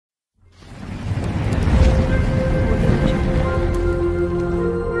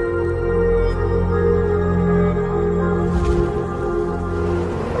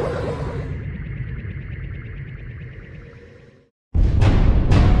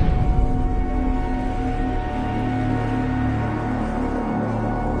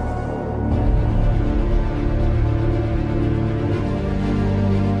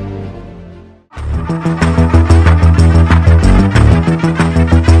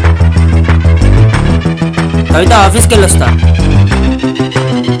కవిత ఆఫీస్కి వెళ్ళొస్తా.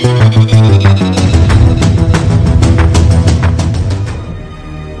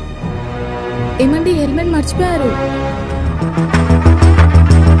 ఏమండి హెల్మెట్ మర్చిపోయారు.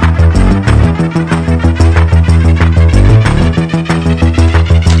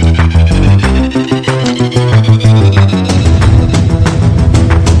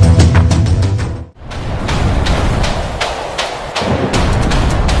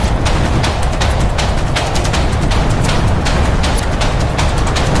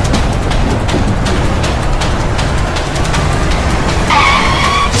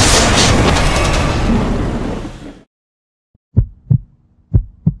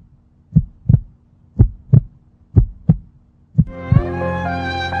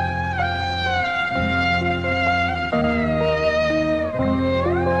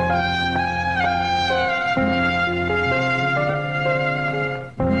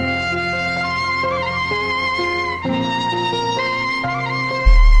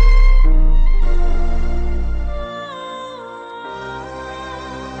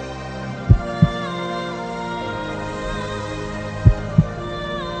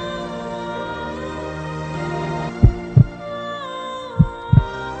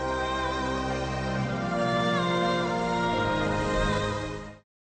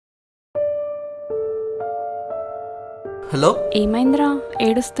 హలో, ఏమైందిరా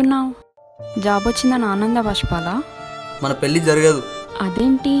ఏడుస్తున్నావు? జాబ్ వచ్చిందని ఆనంద బాష్పాలా? మన పెళ్లి జరగదు.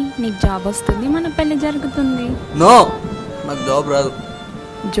 అదేంటి, నీకు జాబ్ వస్తుంది మన పెళ్లి జరుగుతుంది? నో, నాకు జాబ్ రాదు.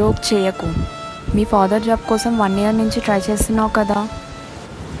 జోక్ చేయకు. మీ ఫాదర్ జాబ్ కోసం 1 year నుంచి ట్రై చేస్తున్నావు కదా,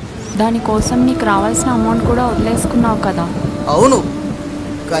 దానికోసం నీకు రావాల్సిన అమౌంట్ కూడా వదిలేసుకున్నావు కదా. అవును,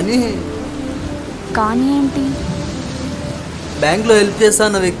 కానీ కానీ ఏంటి? బ్యాంక్లో హెల్ప్ చేస్తా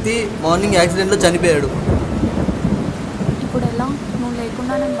అన్న వ్యక్తి మార్నింగ్ యాక్సిడెంట్లో చనిపోయాడు. ఇప్పుడు ఎలా? నువ్వు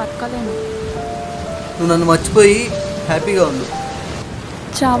లేకుండా నేను బతకలేను. నువ్వు నన్ను మర్చిపోయి హ్యాపీగా ఉండు.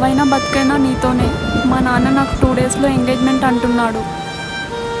 చావైనా బతికైనా నీతోనే. మా నాన్న నాకు 2 daysలో ఎంగేజ్మెంట్ అంటున్నాడు.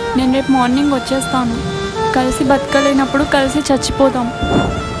 నేను రేపు మార్నింగ్ వచ్చేస్తాను. కలిసి బతకలేనప్పుడు కలిసి చచ్చిపోదాం,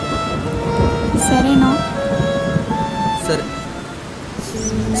 సరేనా? సరే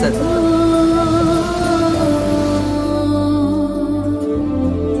సరే.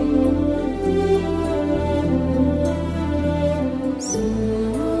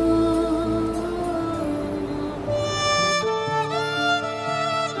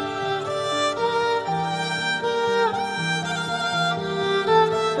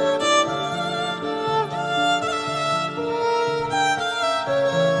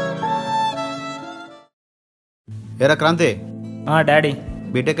 ఏరా క్రాంతి, డాడీ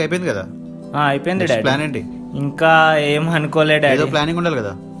బీటెక్ అయిపోయింది కదా? అయిపోయింది డాడీ. ప్లాన్ ఏంటి? ఇంకా ఏం అనుకోలే డాడీ. ఏదో ప్లానింగ్ ఉండాలి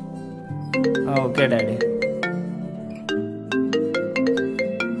కదా. Okay daddy.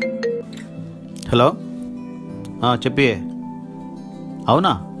 హలో, చెప్పి.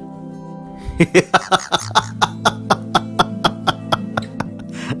 అవునా?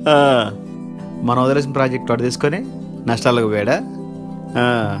 మనం వదిలేసిన ప్రాజెక్ట్ వాడు తీసుకొని నష్టాలకు పోయాడా?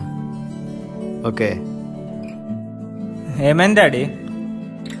 ఓకే. ఏమైంది డాడీ?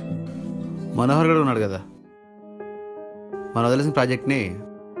 మనోహర్ గడు ఉన్నాడు కదా, మనం వదిలేసిన ప్రాజెక్ట్ని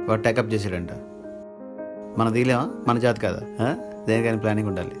వాడు టేకప్ చేసాడంట. మన తీలేమా, మన జాతి కదా. దేనికైనా ప్లానింగ్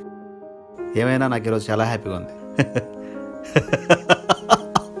ఉండాలి. ఏమైనా నాకు ఈరోజు చాలా హ్యాపీగా ఉంది.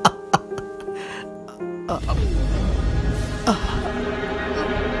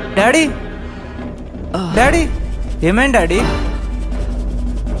 డాడీ డాడీ ఏమైంది డాడీ?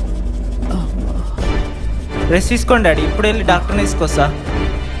 రెస్ట్ తీసుకోండి డాడీ, ఇప్పుడు వెళ్ళి డాక్టర్ని తీసుకొస్తా.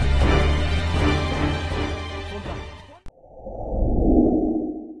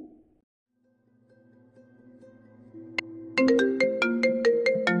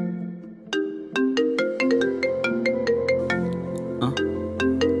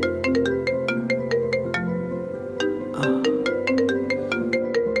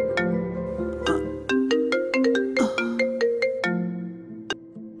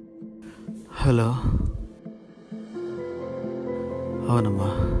 హలో, అవునమ్మా.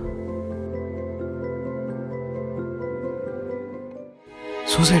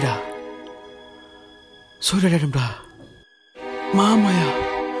 సూసైడా? సూసైడ్ అటెంప్టా? మా అమ్మాయ?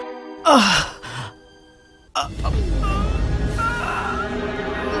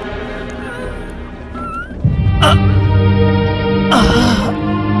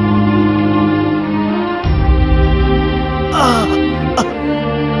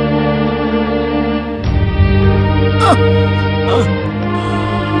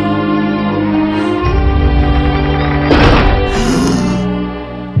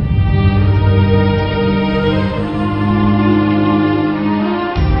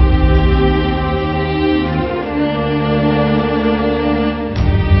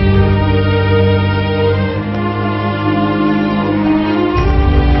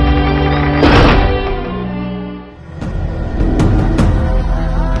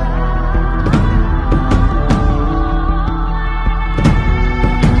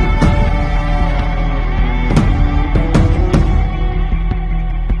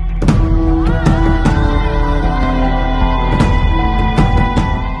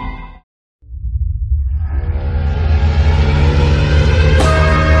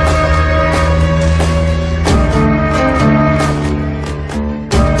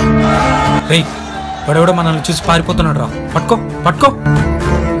 వాడెవడో మనల్ని చూసి పారిపోతున్నాడు రా. పట్టుకో పట్టుకో.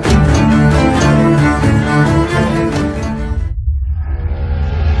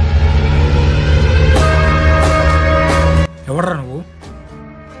 ఎవడరా నువ్వు?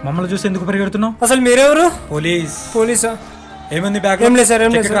 మమ్మల్ని చూసి ఎందుకు పరిగెడుతున్నావు? అసలు మీరెవరు? పోలీసా? ఏమైంది బ్యాగ్? ఏం లేదు సార్,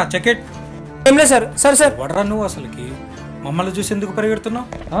 ఏం లేదు సార్. చెకెట్ ఏం లేదు సార్. సార్ సార్ వడరా నువ్వు అసలుకి మమ్మల్ని చూసి ఎందుకు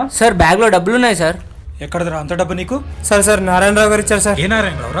పరిగెడుతున్నావు? సార్ బ్యాగ్లో డబ్బులు ఉన్నాయి సార్. ఎక్కడరా అంత డబ్బు నీకు? సార్ నారాయణరావు గారు ఇచ్చారు సార్. ఏ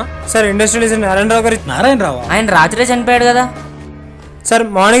నారాయణరావు రా? సార్ ఇండస్ట్రియల్ నారాయణరావు గారు. నారాయణరావా? ఆయన రాత్రే చనిపోయాడు కదా సార్.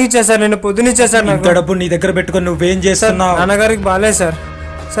 మార్నింగ్ ఇచ్చారు సార్, నేను పొద్దున్న ఇచ్చారు సార్. ఇంత డబ్బు నీ దగ్గర పెట్టుకొని నువ్వేం చేస్తున్నావు? నాన్నగారికి బాగాలేదు సార్.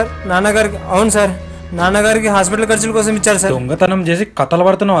 సార్ నాన్నగారికి, అవును సార్, నాన్నగారికి హాస్పిటల్ ఖర్చుల కోసం ఇచ్చారు సార్. దొంగతనం చేసి కథలు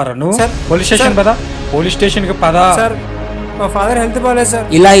పడుతున్నావారా నువ్వు? సార్, పోలీస్ స్టేషన్ పదా. పోలీస్ స్టేషన్ కి పదా. సార్ మా ఫాదర్ హెల్త్ బాగాలేదు సార్.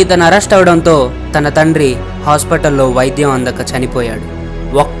 ఇలా ఇతను అరెస్ట్ అవడంతో తన తండ్రి హాస్పిటల్లో వైద్యం అందక చనిపోయాడు.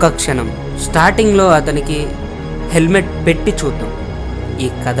 ఒక్క క్షణం స్టార్టింగ్లో అతనికి హెల్మెట్ పెట్టి చూద్దాం ఈ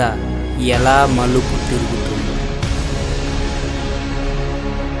కథ ఎలా మలుపు తిరుగుతుంది.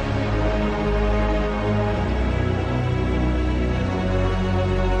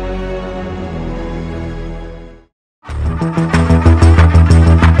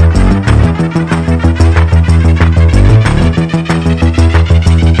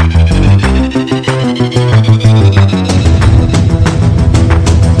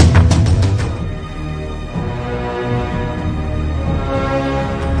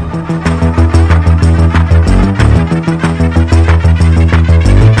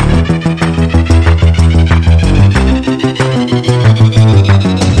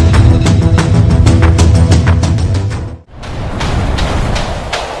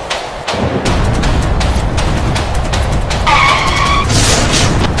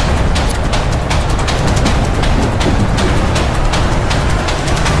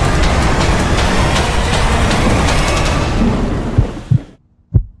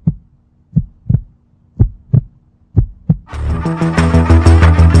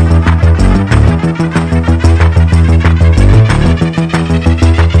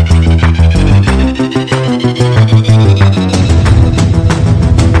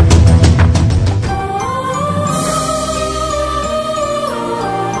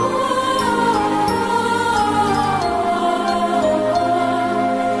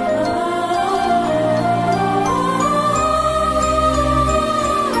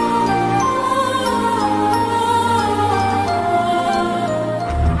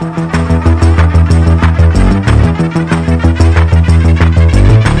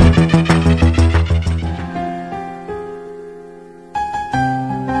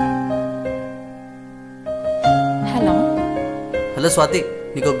 హలో స్వాతి,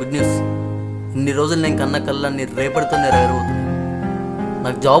 నీకు గుడ్ న్యూస్. ఇన్ని రోజులు నేను కన్న కళ్ళని రేపటితో నెరవేరబోతున్నాయి.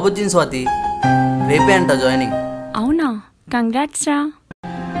 నాకు జాబ్ వచ్చింది స్వాతి, రేపే అంట జాయినింగ్. అవునా? కంగ్రాట్స్ రా.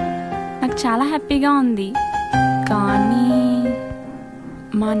 నాకు చాలా హ్యాపీగా ఉంది. కానీ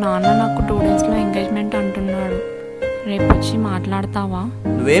మా నాన్న నాకు 2 డేస్లో ఎంగేజ్మెంట్ అంటున్నాడు. రేపు వచ్చి మాట్లాడతావా?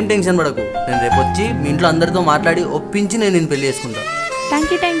 నువ్వేం టెన్షన్ పడకు, నేను రేపు వచ్చి మీ ఇంట్లో అందరితో మాట్లాడి ఒప్పించి నేను పెళ్లి చేసుకుంటా.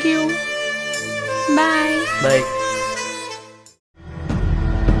 Thank you. Bye bye.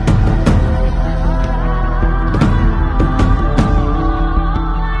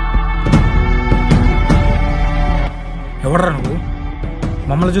 ఎవడరా నువ్వు?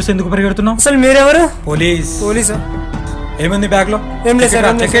 మమ్మల్ని చూసి ఎందుకు పరిగెడుతున్నావు? అసలు మీరెవరు? పోలీసా? ఏమైంది బ్యాగ్ లో? ఏం లేదు సార్.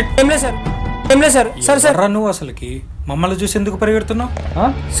 చెకెట్ ఏం లేదు సార్. ఏం లేదు సార్. సార్ సార్ నువ్వు అసలుకి మమ్మల్ని చూసి ఎందుకు పరిగెడుతున్నావు?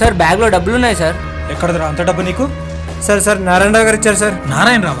 సార్ బ్యాగ్లో డబ్బులు ఉన్నాయి సార్. ఎక్కడరా అంత డబ్బు నీకు? సార్ నారాయణరావు గారు ఇచ్చారు సార్.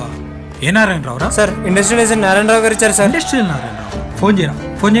 నారాయణరావా? ఏ నారాయణరావు రా? సార్ ఇండస్ట్రియల్ నారాయణరావు గారు ఇచ్చారు సార్. ఇండస్ట్రియల్ నారాయణరావు. ఫోన్ చేయరా,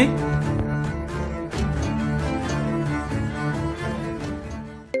 ఫోన్ చేయి.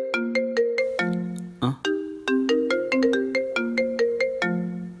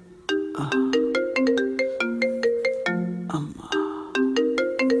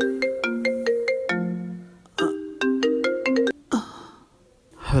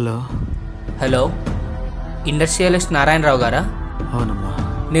 హలో, ఇండస్ట్రియలిస్ట్ నారాయణరావు గారా? అవునమ్మా.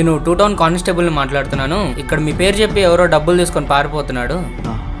 నేను 2 టౌన్ కానిస్టేబుల్ని మాట్లాడుతున్నాను. ఇక్కడ మీ పేరు చెప్పి ఎవరో డబ్బులు తీసుకొని పారిపోతున్నాడు.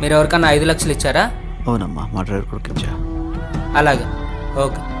 మీరు ఎవరికన్నా 5 లక్షలు ఇచ్చారా? అవునమ్మా, మా డ్రైవర్ కొడుకు ఇచ్చా. అలాగే,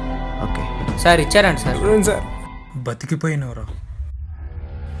 ఓకే ఓకే సార్. ఇచ్చారండి సార్. సార్ బతికిపోయినవరా?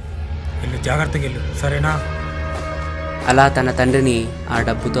 వెళ్ళు, జాగ్రత్తగా వెళ్ళు, సరేనా? అలా తన తండ్రిని ఆ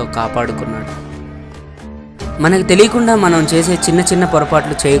డబ్బుతో కాపాడుకున్నాడు. మనకి తెలియకుండా మనం చేసే చిన్న చిన్న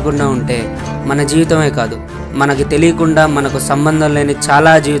పొరపాట్లు చేయకుండా ఉంటే మన జీవితమే కాదు, మనకి తెలియకుండా మనకు సంబంధం లేని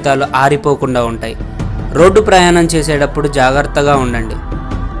చాలా జీవితాలు ఆరిపోకుండా ఉంటాయి. రోడ్డు ప్రయాణం చేసేటప్పుడు జాగ్రత్తగా ఉండండి.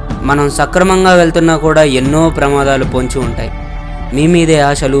 మనం సక్రమంగా వెళ్తున్నా కూడా ఎన్నో ప్రమాదాలు పొంచి ఉంటాయి. మీ మీదే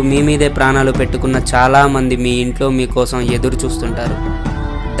ఆశలు, మీ మీదే ప్రాణాలు పెట్టుకున్న చాలామంది మీ ఇంట్లో మీకోసం ఎదురు చూస్తుంటారు.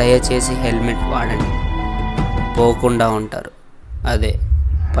 దయచేసి హెల్మెట్ వాడండి. పోకుండా ఉంటారు. అదే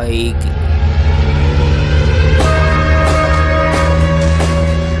పైకి.